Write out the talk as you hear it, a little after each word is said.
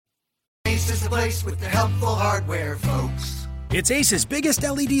is the place with the helpful hardware, folks. It's Ace's biggest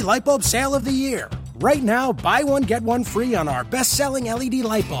LED light bulb sale of the year. Right now, buy one, get one free on our best-selling LED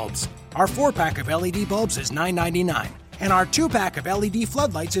light bulbs. Our 4-pack of LED bulbs is $9.99, and our 2-pack of LED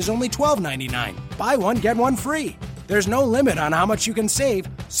floodlights is only $12.99. Buy one, get one free. There's no limit on how much you can save,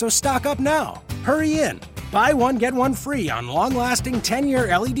 so stock up now. Hurry in. Buy one, get one free on long-lasting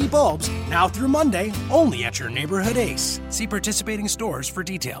 10-year LED bulbs, now through Monday, only at your neighborhood Ace. See participating stores for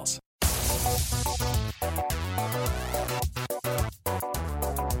details.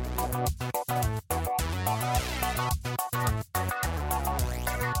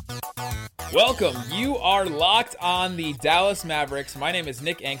 Welcome. You are locked on the Dallas Mavericks. My name is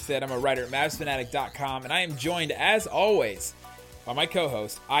Nick Angstead. I'm a writer at MavsFanatic.com, and I am joined, as always, by my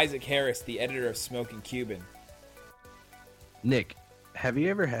co-host, Isaac Harris, the editor of Smoking Cuban. Nick, have you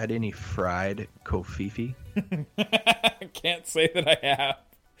ever had any fried kofifi? I can't say that I have.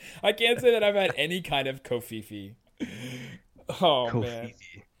 I can't say that I've had any kind of kofifi. Oh, kofifi. Man.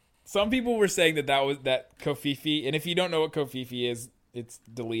 Some people were saying that was that kofifi, and if you don't know what kofifi is, it's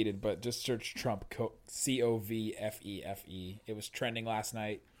deleted, but just search Trump, C-O-V-F-E-F-E. It was trending last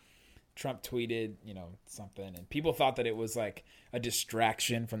night. Trump tweeted, something, and people thought that it was like a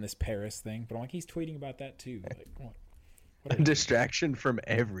distraction from this Paris thing, but I'm like, he's tweeting about that too. Like, what a distraction from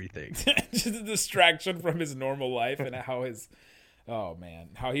everything. Just a distraction from his normal life and how he's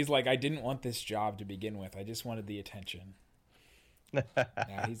like, I didn't want this job to begin with. I just wanted the attention.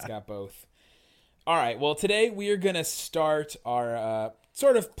 Now he's got both. All right, well, today we are going to start our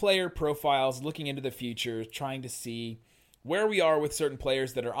sort of player profiles, looking into the future, trying to see where we are with certain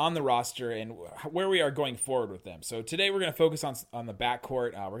players that are on the roster and where we are going forward with them. So today we're going to focus on the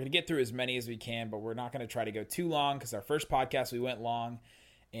backcourt. We're going to get through as many as we can, but we're not going to try to go too long because our first podcast we went long,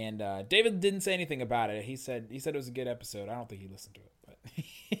 and David didn't say anything about it. He said it was a good episode. I don't think he listened to it, but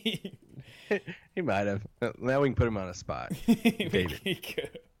he might have. Now we can put him on a spot. David. He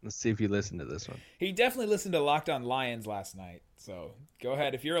could. Let's see if you listen to this one. He definitely listened to Locked On Lions last night. So go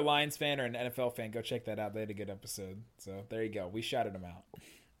ahead. If you're a Lions fan or an NFL fan, go check that out. They had a good episode. So there you go. We shouted him out.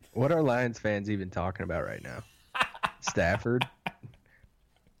 What are Lions fans even talking about right now? Stafford?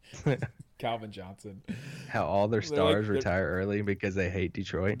 Calvin Johnson. How all their stars retire early because they hate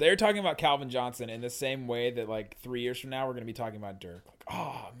Detroit? They're talking about Calvin Johnson in the same way that like 3 years from now we're going to be talking about Dirk. Like,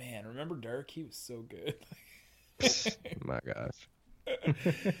 oh, man, remember Dirk? He was so good. My gosh.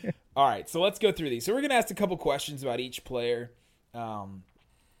 All right, so let's go through these. So we're going to ask a couple questions about each player.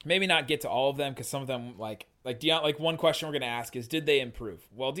 Maybe not get to all of them because some of them, like one question we're going to ask is, did they improve?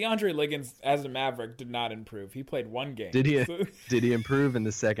 Well, DeAndre Liggins, as a Maverick, did not improve. He played one game. Did he improve in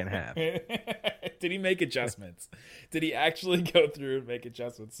the second half? Did he make adjustments? Did he actually go through and make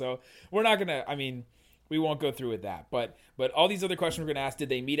adjustments? So we're not going to, we won't go through with that. But all these other questions we're going to ask, did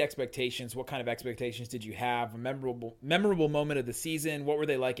they meet expectations? What kind of expectations did you have? A memorable moment of the season? What were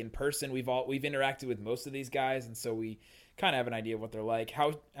they like in person? We've interacted with most of these guys, and so we kind of have an idea of what they're like.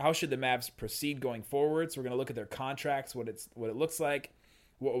 How should the Mavs proceed going forward? So we're going to look at their contracts, what it looks like.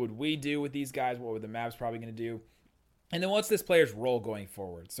 What would we do with these guys? What were the Mavs probably going to do? And then what's this player's role going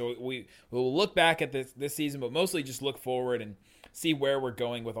forward? So we'll look back at this season, but mostly just look forward and see where we're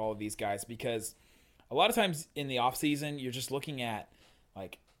going with all of these guys, because a lot of times in the offseason, you're just looking at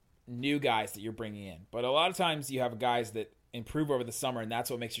like new guys that you're bringing in. But a lot of times you have guys that improve over the summer, and that's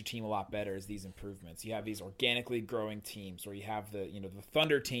what makes your team a lot better is these improvements. You have these organically growing teams, or you have the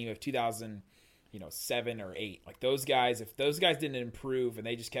Thunder team of 2007 or 8. Like those guys, if those guys didn't improve and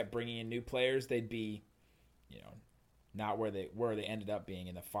they just kept bringing in new players, they'd be, not where they ended up being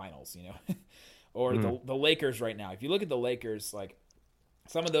in the finals, or the Lakers right now. If you look at the Lakers, like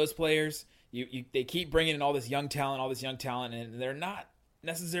some of those players, they keep bringing in all this young talent, and they're not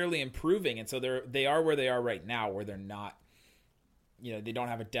necessarily improving. And so they are where they are right now, where they're not, they don't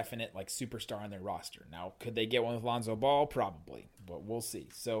have a definite like superstar on their roster. Now, could they get one with Lonzo Ball? Probably, but we'll see.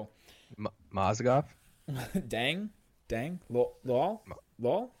 So, Mozgov? Dang, Lol?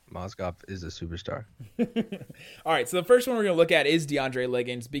 Mozgov is a superstar. All right, so the first one we're going to look at is DeAndre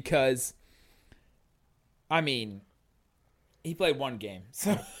Liggins, because, he played one game,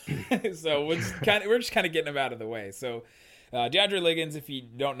 so we're just kind of getting him out of the way. So DeAndre Liggins, if you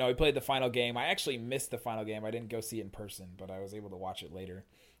don't know, he played the final game. I actually missed the final game. I didn't go see it in person, but I was able to watch it later.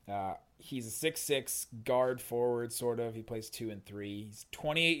 He's a 6'6" guard forward, sort of. He plays 2 and 3. He's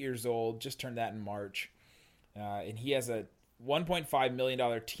 28 years old, just turned that in March, and he has a $1.5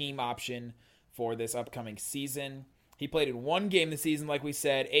 million team option for this upcoming season. He played in one game this season, like we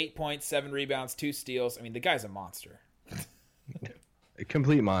said, 8 points, 7 rebounds, 2 steals. The guy's a monster. A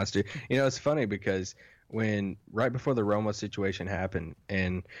complete monster. It's funny because right before the Roma situation happened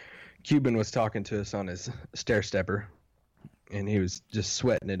and Cuban was talking to us on his stair stepper, and he was just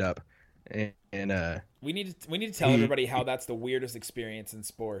sweating it up. And we need to tell everybody how that's the weirdest experience in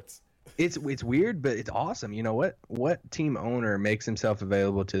sports. It's weird, but it's awesome. You know what team owner makes himself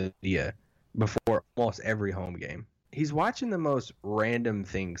available to the media before almost every home game? He's watching the most random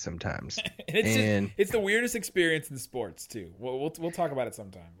things sometimes. It's the weirdest experience in sports too. We'll talk about it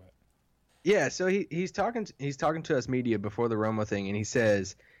sometime. But yeah, so he's talking to us media before the Romo thing, and he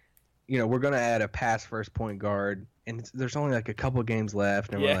says, you know, we're going to add a pass first point guard, and there's only like a couple of games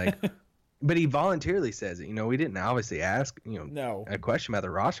left, and we're like, but he voluntarily says it. You know, we didn't obviously ask, a question about the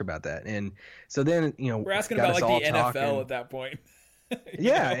roster about that, and so then we're asking about like the NFL at that point.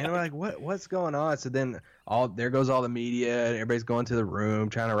 Yeah, and we're like, what's going on? So then there goes all the media, and everybody's going to the room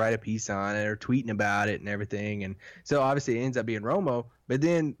trying to write a piece on it or tweeting about it and everything. And so obviously it ends up being Romo, but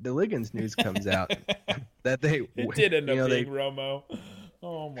then the Liggins news comes out that it did end up being Romo.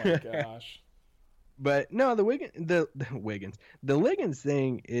 Oh my gosh. But no, the Liggins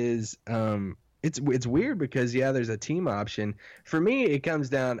thing is it's weird because there's a team option. For me, it comes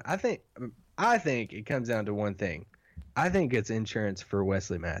down. I think it comes down to one thing. I think it's insurance for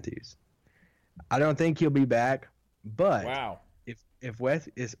Wesley Matthews. I don't think he'll be back, but wow. If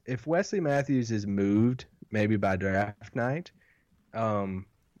Wesley Matthews is moved maybe by draft night,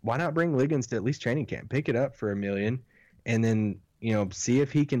 why not bring Liggins to at least training camp, pick it up for $1 million, and then see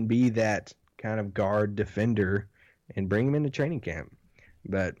if he can be that kind of guard defender and bring him into training camp.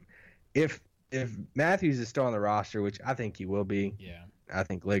 But if Matthews is still on the roster, which I think he will be, I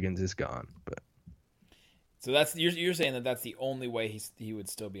think Liggins is gone. But so that's you're saying that's the only way he would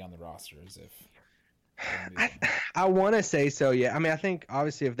still be on the roster, as if I want to say so. Yeah, I mean, I think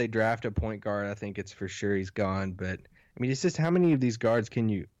obviously if they draft a point guard, I think it's for sure he's gone. But I mean, it's just how many of these guards can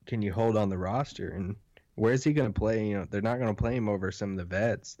you hold on the roster, and where is he going to play? They're not going to play him over some of the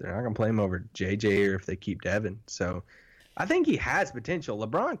vets. They're not going to play him over JJ or if they keep Devin. So I think he has potential.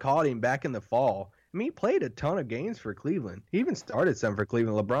 LeBron called him back in the fall. I mean, he played a ton of games for Cleveland. He even started some for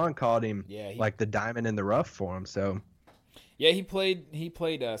Cleveland. LeBron called him like the diamond in the rough for him. So yeah, he played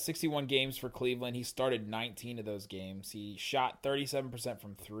 61 games for Cleveland. He started 19 of those games. He shot 37%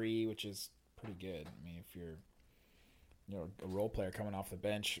 from three, which is pretty good. I mean, if you're a role player coming off the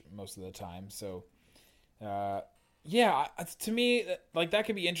bench most of the time. So to me, like, that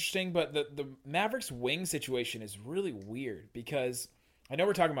could be interesting, but the Mavericks wing situation is really weird because I know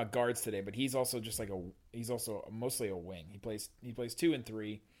we're talking about guards today, but he's also just he's also mostly a wing. He plays 2 and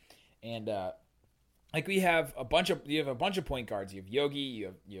 3, and you have a bunch of point guards. You have Yogi,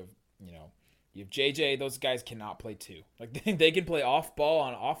 you have JJ. Those guys cannot play 2. Like, they can play off ball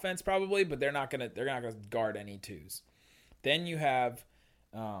on offense probably, but they're not gonna guard any 2s. Then you have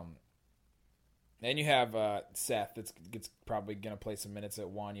Seth that's probably going to play some minutes at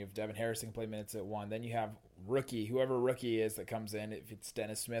 1. You have Devin Harrison can play minutes at 1. Then you have whoever rookie is that comes in, if it's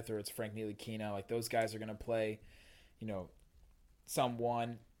Dennis Smith or it's Frank Ntilikina, like, those guys are going to play, some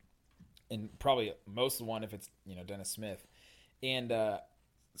 1 and probably most 1 if it's, Dennis Smith. And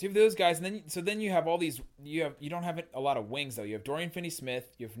so you have those guys, and then you have all these. You don't have a lot of wings though. You have Dorian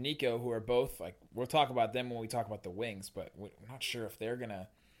Finney-Smith, you have Nico, who are both, like, we'll talk about them when we talk about the wings, but we're not sure if they're gonna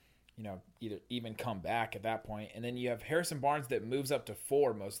either even come back at that point. And then you have Harrison Barnes that moves up to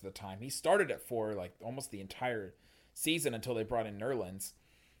 4 most of the time. He started at 4 like almost the entire season until they brought in Nerlens,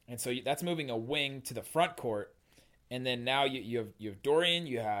 and so that's moving a wing to the front court. And then now you have Dorian,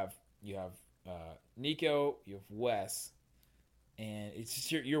 you have Nico, you have Wes. And it's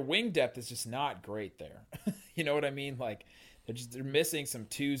just your wing depth is just not great there. You know what I mean? Like, they're missing some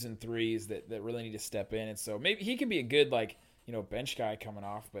 2s and 3s that really need to step in. And so maybe he can be a good, bench guy coming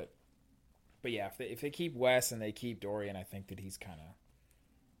off. But yeah, if they keep Wes and they keep Dorian, I think that he's kind of,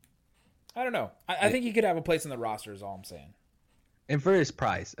 I don't know. I think he could have a place in the roster is all I'm saying. And for his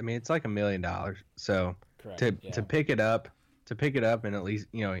price, I mean, it's like $1 million. So correct. To pick it up and at least,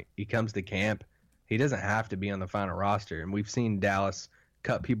 he comes to camp. He doesn't have to be on the final roster, and we've seen Dallas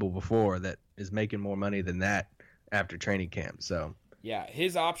cut people before that is making more money than that after training camp. So yeah,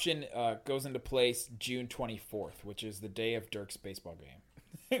 his option goes into place June 24th, which is the day of Dirk's baseball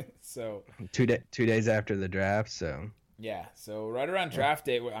game. So 2 days after the draft. So yeah, so right around draft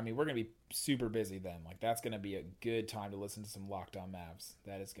day, I mean, we're gonna be super busy then. Like, that's gonna be a good time to listen to some Locked On Mavs.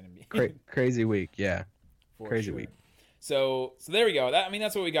 That is gonna be crazy week. Yeah, crazy week. So there we go.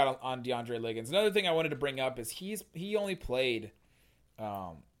 That's what we got on DeAndre Liggins. Another thing I wanted to bring up is he only played,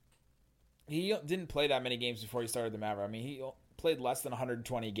 he didn't play that many games before he started the Mavericks. I mean, he played less than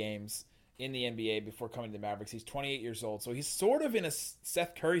 120 games in the NBA before coming to the Mavericks. He's 28 years old, so he's sort of in a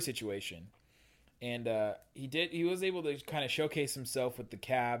Seth Curry situation. And he was able to kind of showcase himself with the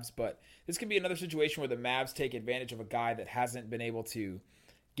Cavs, but this could be another situation where the Mavs take advantage of a guy that hasn't been able to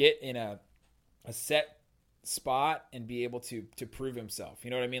get in a set spot and be able to prove himself. You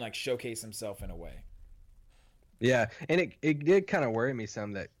know what I mean? Like showcase himself in a way. Yeah, and it did kind of worry me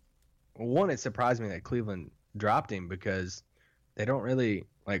some that, one, it surprised me that Cleveland dropped him because they don't really,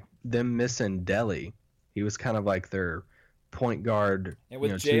 like, them missing Delly. He was kind of like their point guard, and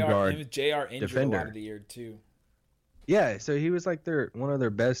with two guard JR injured defender. a lot of the year too. Yeah, so he was like one of their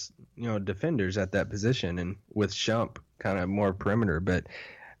best, defenders at that position, and with Shump kind of more perimeter. But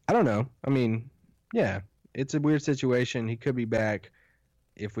I don't know. I mean, yeah, it's a weird situation. He could be back.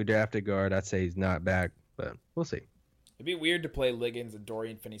 If we draft a guard, I'd say he's not back, but we'll see. It'd be weird to play Liggins and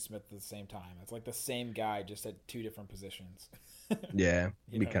Dorian Finney-Smith at the same time. It's like the same guy, just at two different positions. Yeah,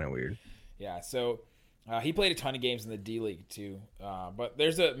 it'd be kind of weird. Yeah, so he played a ton of games in the D League too. But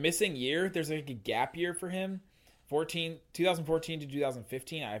there's a missing year. There's like a gap year for him. 2014 to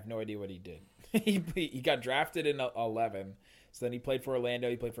 2015. I have no idea what he did. He got drafted in 11. So then he played for Orlando.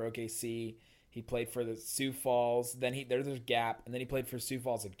 He played for OKC. He played for the Sioux Falls. Then there's a gap, and then he played for Sioux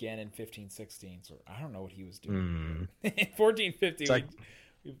Falls again in 15-16. So I don't know what he was doing. 14-15.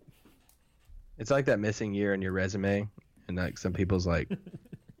 It's like that missing year in your resume, and like some people's like,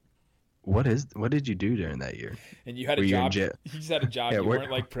 what did you do during that year? And you had a job. You just had a job you weren't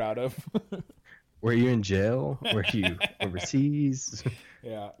like proud of. Were you in jail? Were you overseas?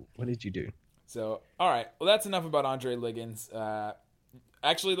 Yeah. What did you do? So, all right. Well, that's enough about Andre Liggins.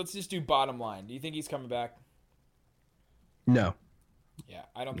 Actually, let's just do bottom line. Do you think he's coming back? No. Yeah,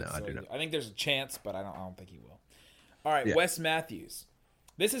 I don't think so. I do not. I think there's a chance, but I don't think he will. All right, Yeah. Wes Matthews.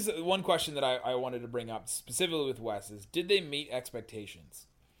 This is one question that I wanted to bring up specifically with Wes is, did they meet expectations?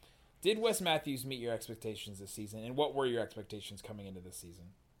 Did Wes Matthews meet your expectations this season, and what were your expectations coming into this season?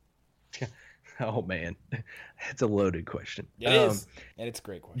 Oh man, that's a loaded question. It is, and it's a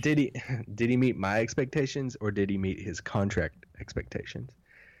great question. Did he meet my expectations, or did he meet his contract expectations?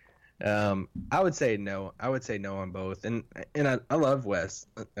 I would say no. I would say no on both. And I love Wes.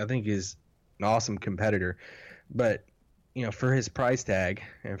 I think he's an awesome competitor, but for his price tag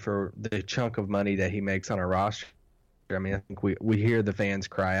and for the chunk of money that he makes on a roster, I mean, I think we hear the fans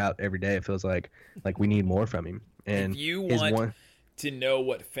cry out every day. It feels like we need more from him. And if you want to know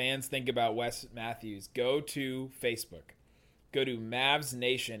what fans think about Wes Matthews, go to Facebook. Go to Mavs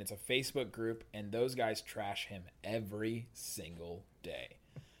Nation. It's a Facebook group, and those guys trash him every single day.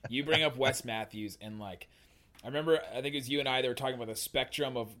 You bring up Wes Matthews, and I remember, I think it was you and I that were talking about the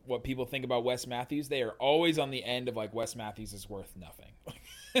spectrum of what people think about Wes Matthews. They are always on the end of Wes Matthews is worth nothing.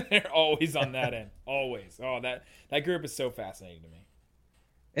 They're always on that end. Always. Oh, that group is so fascinating to me.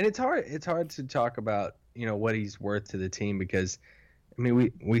 And it's hard to talk about, what he's worth to the team because, I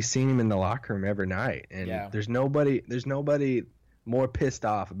mean, we seen him in the locker room every night, and there's nobody more pissed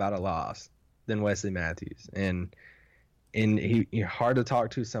off about a loss than Wesley Matthews. And he's hard to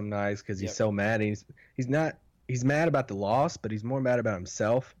talk to some nights because he's so mad. He's mad about the loss, but he's more mad about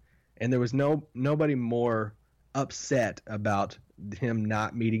himself. And there was nobody more upset about him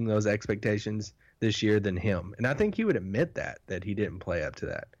not meeting those expectations this year than him. And I think he would admit that he didn't play up to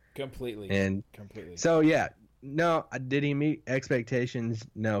that. Completely. So, yeah. No, did he meet expectations?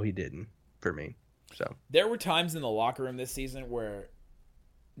 No, he didn't for me. So there were times in the locker room this season where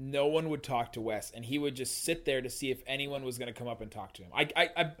no one would talk to Wes, and he would just sit there to see if anyone was going to come up and talk to him.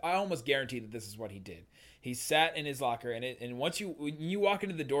 I almost guarantee that this is what he did. He sat in his locker, and when you walk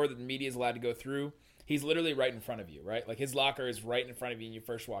into the door that the media is allowed to go through, he's literally right in front of you, right? Like his locker is right in front of you when you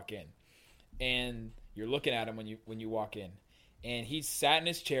first walk in, and you're looking at him when you walk in. And he sat in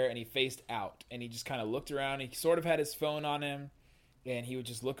his chair and he faced out, and he just kind of looked around. He sort of had his phone on him, and he would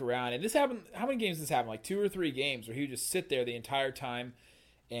just look around. And this happened. How many games did this happen? Like 2 or 3 games where he would just sit there the entire time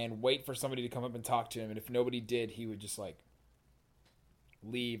and wait for somebody to come up and talk to him. And if nobody did, he would just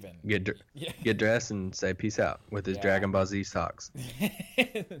leave and get dressed and say peace out with his Dragon Ball Z socks.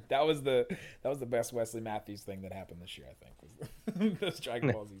 That was the best Wesley Matthews thing that happened this year, I think, was those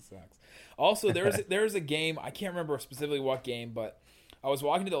Dragon Ball Z socks. Also, there was a game, I can't remember specifically what game, but I was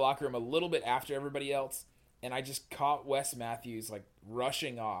walking to the locker room a little bit after everybody else, and I just caught Wes Matthews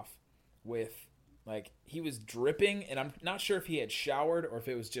rushing off with he was dripping, and I'm not sure if he had showered or if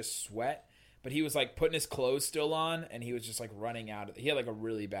it was just sweat. But he was putting his clothes still on, and he was just running out. He had a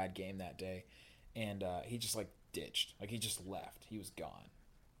really bad game that day, and he just ditched. He just left. He was gone.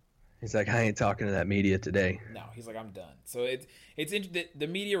 He's like, I ain't talking to that media today. No, he's like, I'm done. So the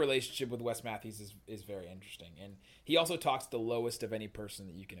media relationship with Wes Matthews is very interesting, and he also talks the lowest of any person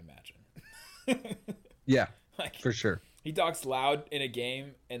that you can imagine. Yeah, for sure. He talks loud in a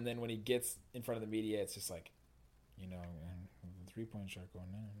game, and then when he gets in front of the media, it's just like, 3-point shot going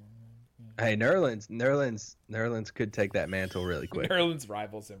now. Hey, Nerlens could take that mantle really quick. Nerlens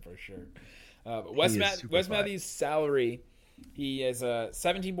rivals him for sure. But Wes Matthews' salary, he is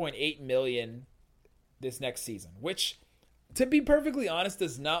 $17.8 million this next season, which, to be perfectly honest,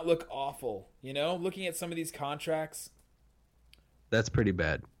 does not look awful. Looking at some of these contracts, that's pretty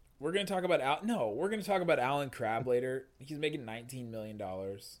bad. We're going to talk about Alan Crabb later. He's making $19 million.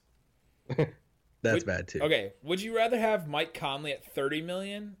 That's bad too. Okay, would you rather have Mike Conley at $30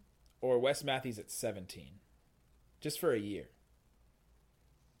 million or Wes Matthews at 17, just for a year?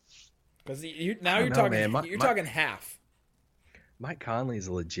 Because you're talking half. Mike Conley's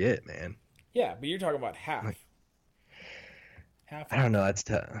legit, man. Yeah, but you're talking about half. I don't know.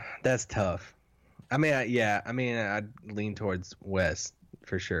 That's tough. I mean, I'd lean towards Wes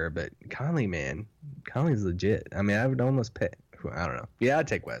for sure, but Conley's legit. I mean, I would almost pay. I don't know. Yeah, I'd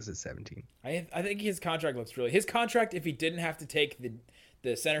take Wes at 17. I think his contract looks his contract, if he didn't have to take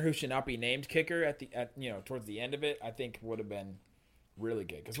the center who should not be named kicker towards the end of it, I think would have been really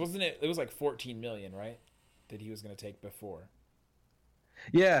good. Because wasn't it was like $14 million, right, that he was going to take before?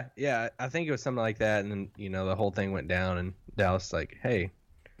 Yeah, I think it was something like that, and then the whole thing went down, and Dallas like, hey,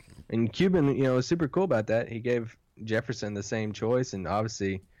 and Cuban was super cool about that. He gave Jefferson the same choice, and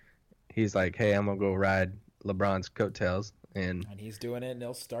obviously he's like, hey, I'm gonna go ride LeBron's coattails, and he's doing it, and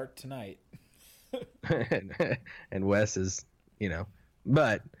they'll start tonight. and Wes is,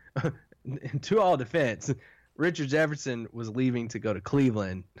 but to all defense, Richard Jefferson was leaving to go to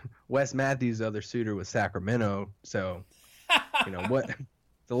Cleveland. Wes Matthews' other suitor was Sacramento, so what?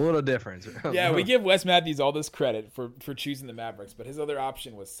 It's a little difference. Yeah, we give Wes Matthews all this credit for choosing the Mavericks, but his other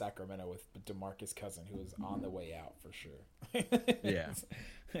option was Sacramento with DeMarcus Cousins, who was on the way out for sure. Yeah.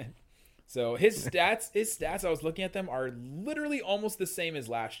 So his stats, I was looking at them, are literally almost the same as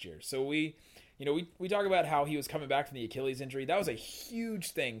last year. So we talk about how he was coming back from the Achilles injury. That was a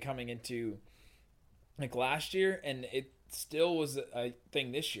huge thing coming into like last year, and it still was a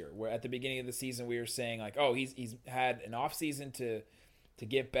thing this year, where at the beginning of the season we were saying like, oh, he's had an off season to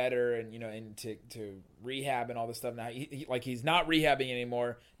get better and and to rehab and all this stuff. Now he's not rehabbing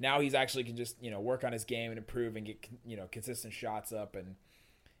anymore. Now he's actually can just work on his game and improve and get consistent shots up, and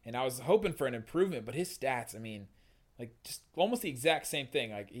I was hoping for an improvement, but his stats, I mean, like just almost the exact same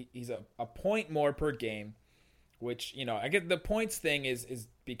thing. Like he's a point more per game, which I get the points thing is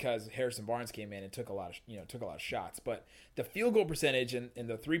because Harrison Barnes came in and took a lot of shots, but the field goal percentage and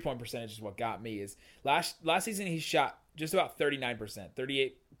the 3-point percentage is what got me. Is last season he shot just about 39%,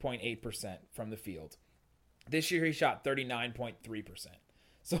 38.8% from the field. This year he shot 39.3%.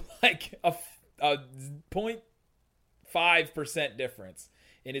 So like a 0.5% difference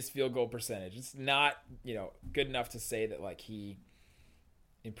in his field goal percentage. It's not good enough to say that like he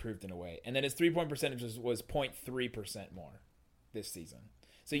improved in a way. And then his 3-point percentage was 0.3% more this season.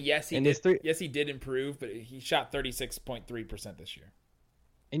 So yes, he did improve, but he shot 36.3% this year.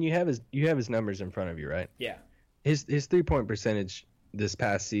 And you have his numbers in front of you, right? Yeah. His 3-point percentage this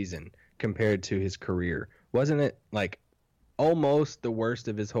past season compared to his career, wasn't it like almost the worst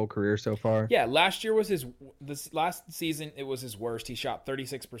of his whole career so far? Yeah, last last season it was his worst. He shot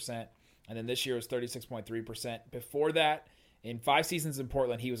 36%, and then this year was 36.3%. Before that, in 5 seasons in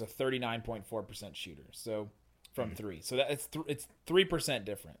Portland, he was a 39.4% shooter. So from 3. So it's 3%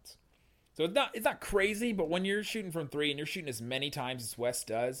 difference. So it's not crazy, but when you're shooting from 3 and you're shooting as many times as Wes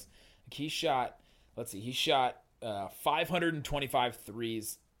does, like he shot 525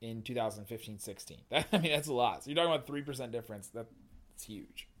 threes in 2015-16. That's a lot. So you're talking about 3% difference. That's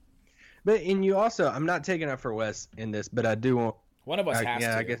huge. But you also, I'm not taking up for Wes in this, but I do want. One of us has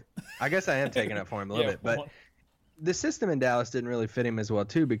to. I guess I am taking up for him a little bit. But the system in Dallas didn't really fit him as well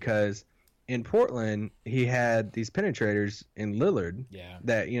too, because in Portland he had these penetrators in Lillard. Yeah.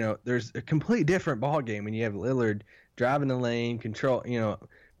 That there's a complete different ball game when you have Lillard driving the lane, control,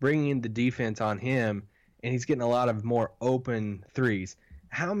 bringing the defense on him, and he's getting a lot of more open threes.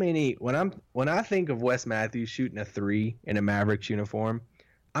 How many when I think of Wes Matthews shooting a 3 in a Mavericks uniform,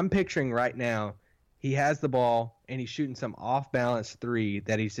 I'm picturing right now he has the ball and he's shooting some off balance 3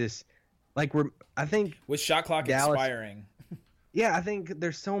 that he's just like I think with shot clock expiring. Yeah, I think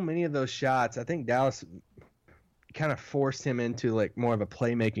there's so many of those shots. I think Dallas kind of forced him into like more of a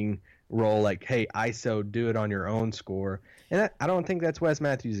playmaking role, like, hey, ISO, do it on your own score. And I don't think that's Wes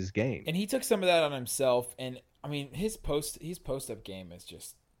Matthews' game. And he took some of that on himself. And I mean, his post-up game is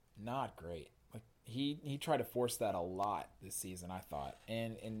just not great. Like he tried to force that a lot this season, I thought.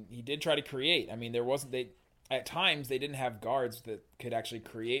 And he did try to create. I mean, at times they didn't have guards that could actually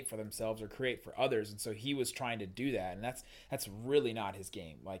create for themselves or create for others, and so he was trying to do that, and that's really not his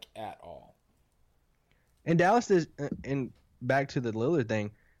game, like, at all. And Dallas is, and back to the Lillard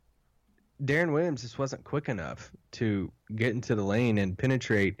thing, Darren Williams just wasn't quick enough to get into the lane and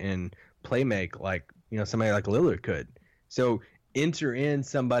penetrate and play make like, somebody like Lillard could. So enter in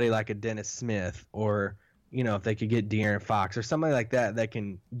somebody like a Dennis Smith, or, if they could get De'Aaron Fox or somebody like that that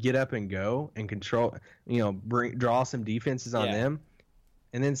can get up and go and control, draw some defenses on them,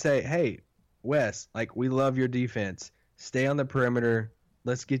 and then say, hey, Wes, like, we love your defense. Stay on the perimeter.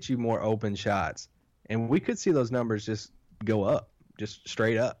 Let's get you more open shots. And we could see those numbers just go up, just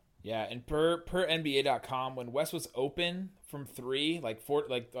straight up. Yeah, and per NBA.com, when Wes was open from three,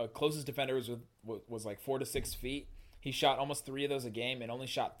 the closest defender was like 4 to 6 feet. He shot almost 3 of those a game and only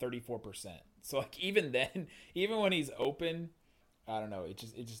shot 34%. So like even then, even when he's open, I don't know, it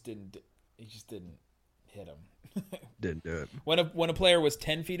just didn't hit him. Didn't do it. When a player was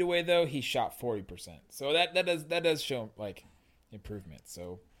 10 feet away though, he shot 40%. So that does show like improvement.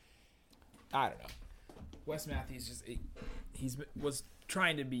 So I don't know. Wes Matthews was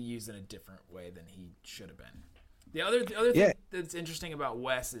trying to be used in a different way than he should have been. The other thing that's interesting about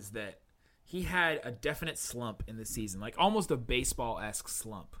Wes is that he had a definite slump in the season, like almost a baseball-esque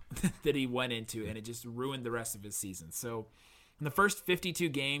slump that he went into, and it just ruined the rest of his season. So in the first 52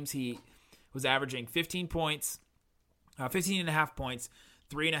 games, he was averaging 15 points, 15.5 points,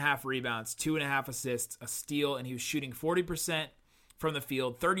 3.5 rebounds, 2.5 assists, a steal, and he was shooting 40% from the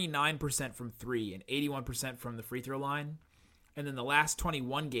field, 39% from three, and 81% from the free throw line. And then the last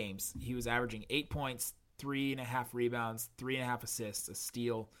 21 games, he was averaging 8 points, 3.5 rebounds, 3.5 assists, a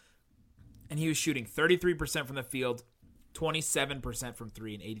steal. And he was shooting 33% from the field, 27% from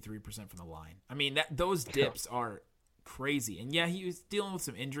three, and 83% from the line. I mean, those dips are crazy. And yeah, he was dealing with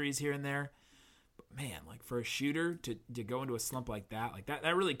some injuries here and there. But man, like for a shooter to go into a slump like that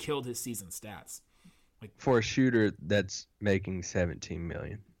really killed his season stats. Like for a shooter that's making $17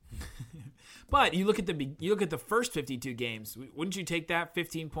 million. But you look at the first 52 games. Wouldn't you take that?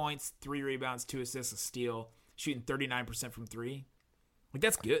 15 points, 3 rebounds, 2 assists, a steal, shooting 39% from three. Like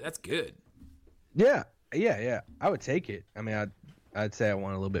that's good. That's good. Yeah. I would take it. I mean, I'd say I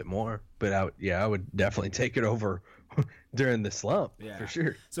want a little bit more, but I would definitely take it over during the slump for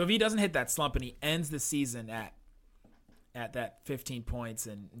sure. So if he doesn't hit that slump and he ends the season at that 15 points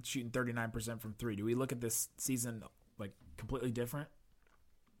and shooting 39% from three, do we look at this season like completely different?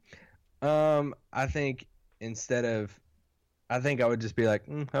 I think I would just be like,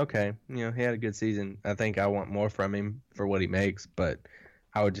 okay, he had a good season. I think I want more from him for what he makes, but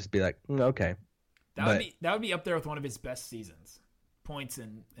I would just be like, okay. That would be up there with one of his best seasons, points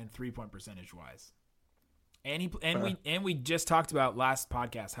and 3-point percentage wise. And we just talked about last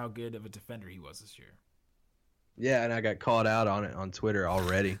podcast how good of a defender he was this year. Yeah, and I got called out on it on Twitter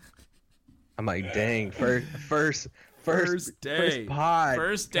already. I'm like, dang, first day pod,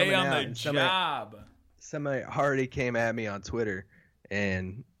 first day on the job. Somebody already came at me on Twitter,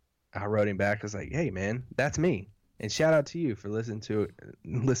 and I wrote him back. I was like, hey man, that's me. And shout out to you for listening to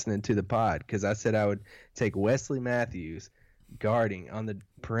the pod, because I said I would take Wesley Matthews guarding on the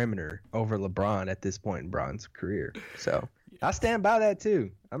perimeter over LeBron at this point in Bron's career. So I stand by that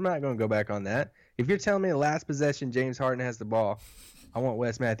too. I'm not going to go back on that. If you're telling me the last possession James Harden has the ball, I want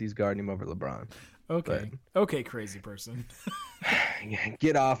Wes Matthews guarding him over LeBron. Okay. Okay, crazy person.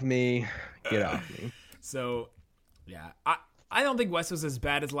 Get off me. So, yeah. I don't think Wes was as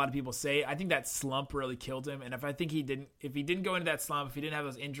bad as a lot of people say. I think that slump really killed him. And if he didn't go into that slump, if he didn't have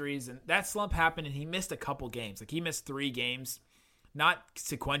those injuries, and that slump happened and he missed a couple games. Like he missed 3 games, not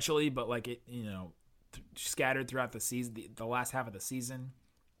sequentially, but like it, scattered throughout the season, the last half of the season.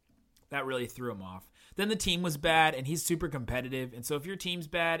 That really threw him off. Then the team was bad, and he's super competitive. And so if your team's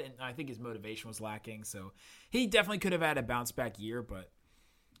bad, and I think his motivation was lacking, so he definitely could have had a bounce back year, but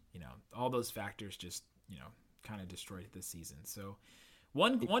all those factors just kind of destroyed this season. So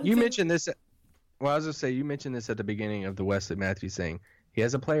you mentioned this. Well, I was gonna say you mentioned this at the beginning of the Wesley Matthews thing. He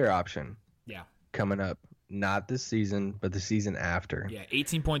has a player option. Yeah. Coming up, not this season, but the season after. Yeah,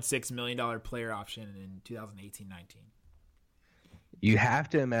 $18.6 million player option in 2018-19. You have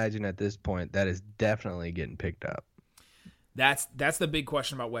to imagine at this point that is definitely getting picked up. That's the big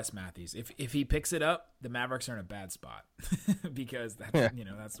question about Wes Matthews. If he picks it up, the Mavericks are in a bad spot because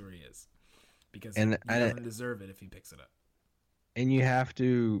that's where he is. Because he doesn't deserve it if he picks it up. And you have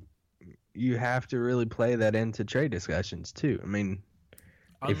to really play that into trade discussions too. I mean,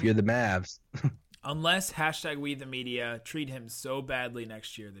 if you're the Mavs. Unless #We the Media treat him so badly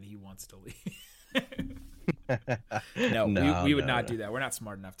next year that he wants to leave. No, we would not do that. We're not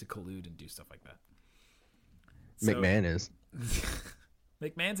smart enough to collude and do stuff like that. So, McMahon is.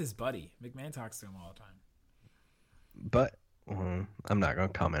 McMahon's his buddy. McMahon talks to him all the time. But I'm not going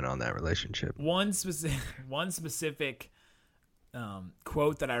to comment on that relationship. One specific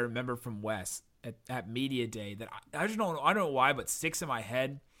quote that I remember from Wes at media day that I don't know why, but sticks in my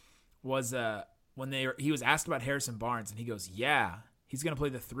head was when he was asked about Harrison Barnes, and he goes, "Yeah, he's gonna play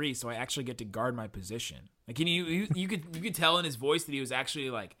the 3, so I actually get to guard my position." Like, you could tell in his voice that he was actually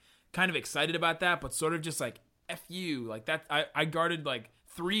like kind of excited about that, but sort of just like F you, like that. I guarded like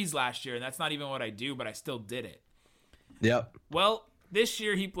 3s last year, and that's not even what I do, but I still did it. Yep. Well, this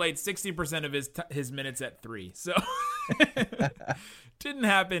year he played 60% of his minutes at 3, so didn't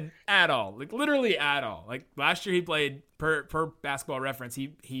happen at all. Like literally at all. Like last year he played per Basketball Reference.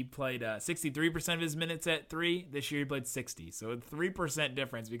 He played 63% of his minutes at 3. This year he played 60. So a 3%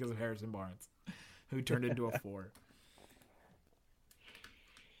 difference because of Harrison Barnes, who turned into a 4.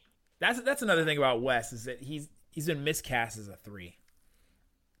 That's another thing about Wes is that he's been miscast as a 3.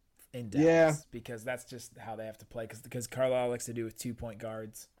 In Dallas, because that's just how they have to play. Because Carlisle likes to do with 2-point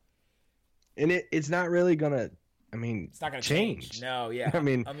guards, and it's not really gonna. I mean, it's not gonna change. No, yeah. I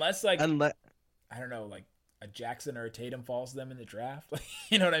mean, unless I don't know, like a Jackson or a Tatum falls to them in the draft.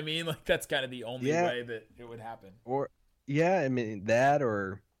 You know what I mean? Like that's kind of the only way that it would happen. Or I mean that,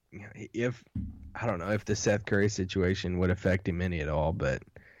 or if I don't know if the Seth Curry situation would affect him any at all, but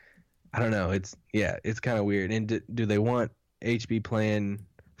I don't know. It's kind of weird. And do they want HB playing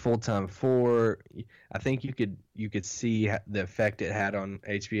full-time 4? I think you could see the effect it had on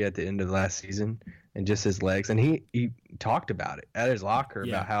HB at the end of the last season and just his legs. And he talked about it at his locker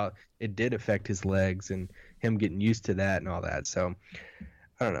about how it did affect his legs and him getting used to that and all that. So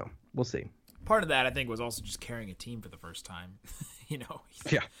I don't know. We'll see. Part of that, I think, was also just carrying a team for the first time. He's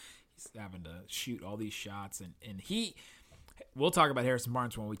having to shoot all these shots, and we'll talk about Harrison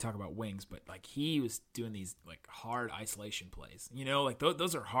Barnes when we talk about wings, but like he was doing these like hard isolation plays. You know, like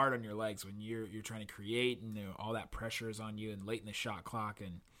those are hard on your legs when you're trying to create, and all that pressure is on you and late in the shot clock.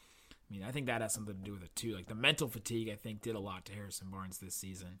 And I mean, I think that has something to do with it too. Like the mental fatigue, I think, did a lot to Harrison Barnes this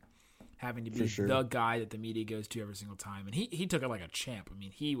season, having to be the guy that the media goes to every single time. And he took it like a champ. I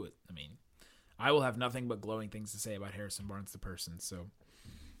mean, I will have nothing but glowing things to say about Harrison Barnes, the person. So.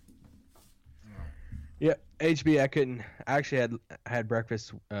 Yeah, HB. I actually had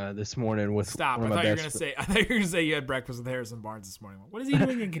breakfast this morning with. Stop! One I of thought my you were gonna say you had breakfast with Harrison Barnes this morning. What is he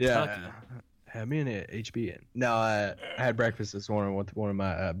doing in Kentucky? Have me in HB. No, I had breakfast this morning with one of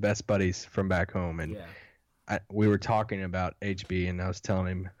my best buddies from back home, and we were talking about HB, and I was telling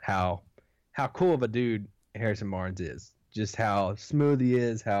him how cool of a dude Harrison Barnes is, just how smooth he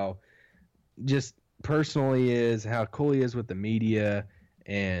is, how just personal he is, how cool he is with the media.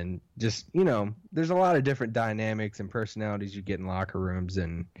 And just, there's a lot of different dynamics and personalities you get in locker rooms,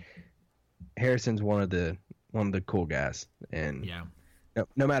 and Harrison's one of the cool guys. And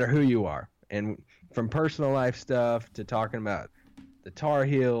no matter who you are, and from personal life stuff to talking about the Tar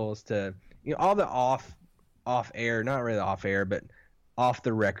Heels to all the off air, not really off air, but off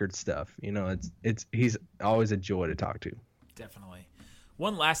the record stuff. He's always a joy to talk to. Definitely.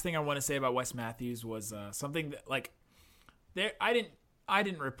 One last thing I want to say about Wes Matthews was something that I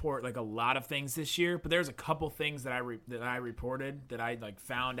didn't report like a lot of things this year, but there's a couple things that I reported that I like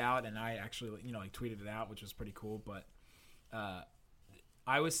found out, and I actually like tweeted it out, which was pretty cool. But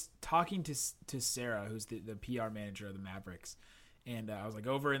I was talking to Sarah, who's the PR manager of the Mavericks, and I was like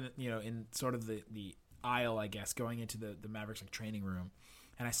over in in sort of the aisle, I guess, going into the Mavericks like training room,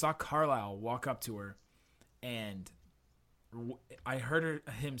 and I saw Carlisle walk up to her, and I heard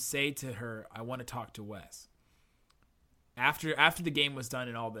him say to her, "I want to talk to Wes." After the game was done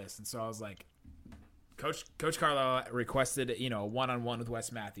and all this, and so I was like, Coach Carlisle requested a one-on-one with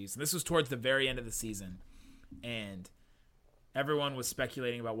Wes Matthews, and this was towards the very end of the season, and everyone was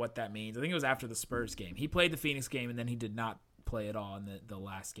speculating about what that means. I think it was after the Spurs game. He played the Phoenix game, and then he did not play at all in the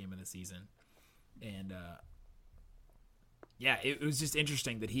last game of the season, and it was just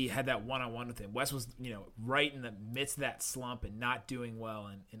interesting that he had that one-on-one with him. Wes was right in the midst of that slump and not doing well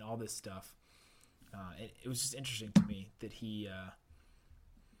and all this stuff. It was just interesting to me that he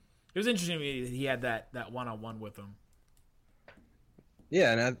had that one-on-one with him.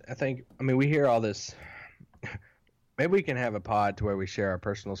 Yeah, and I think we hear all this. Maybe we can have a pod to where we share our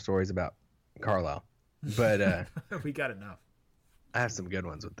personal stories about Carlisle, but we got enough. I have some good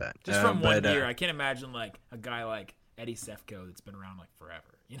ones with that. Just from one year, I can't imagine like a guy like Eddie Sefko that's been around like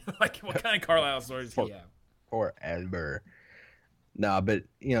forever. Like what kind of Carlisle stories does he have? Forever. No, but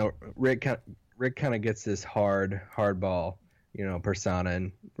Rick kind of gets this hardball, persona,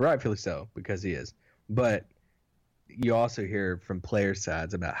 and rightfully so because he is. But you also hear from player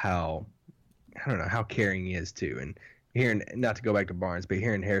sides about how I don't know how caring he is too. And hearing, not to go back to Barnes, but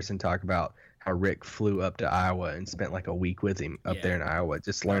hearing Harrison talk about how Rick flew up to Iowa and spent like a week with him up there in Iowa,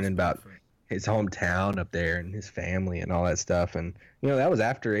 just learning about his hometown up there and his family and all that stuff. And, you know, that was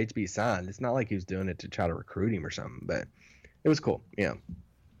after HB signed. It's not like he was doing it to try to recruit him or something, but it was cool. Yeah.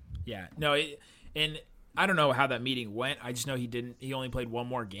 Yeah. No, and I don't know how that meeting went. I just know he only played one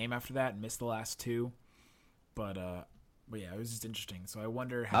more game after that and missed the last two. But yeah, it was just interesting. So I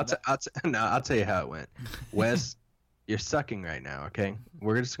wonder how I'll tell you how it went. Wes, you're sucking right now, okay?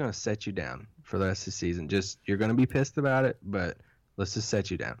 We're just going to set you down for the rest of the season. You're going to be pissed about it, but let's just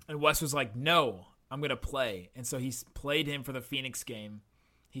set you down. And Wes was like, no, I'm going to play. And so he played him for the Phoenix game.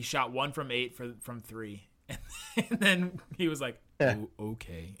 He shot 1 from 8 from 3. And then he was like, oh,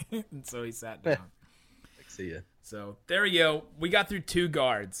 okay. And so he sat down. See ya. So there we go. We got through 2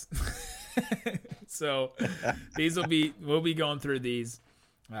 guards. So we'll be going through these.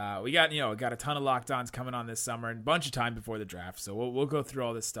 We got a ton of lockdowns coming on this summer and a bunch of time before the draft. So we'll go through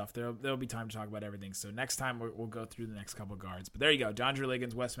all this stuff. There'll be time to talk about everything. So next time we'll go through the next couple of guards. But there you go. DeAndre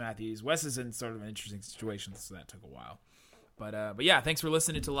Liggins, Wes Matthews. Wes is in sort of an interesting situation, so that took a while. But yeah, thanks for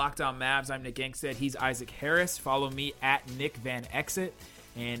listening to Locked On Mavs. I'm Nick Angstead. He's Isaac Harris. Follow me at Nick Van Exit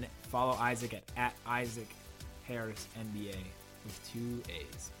and follow Isaac at Isaac Harris NBA with 2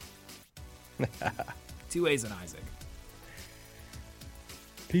 A's. 2 A's in Isaac.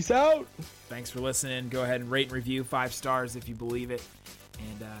 Peace out. Thanks for listening. Go ahead and rate and review 5 stars if you believe it.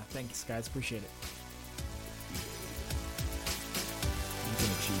 And thanks, guys. Appreciate it. You can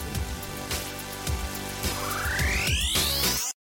achieve it.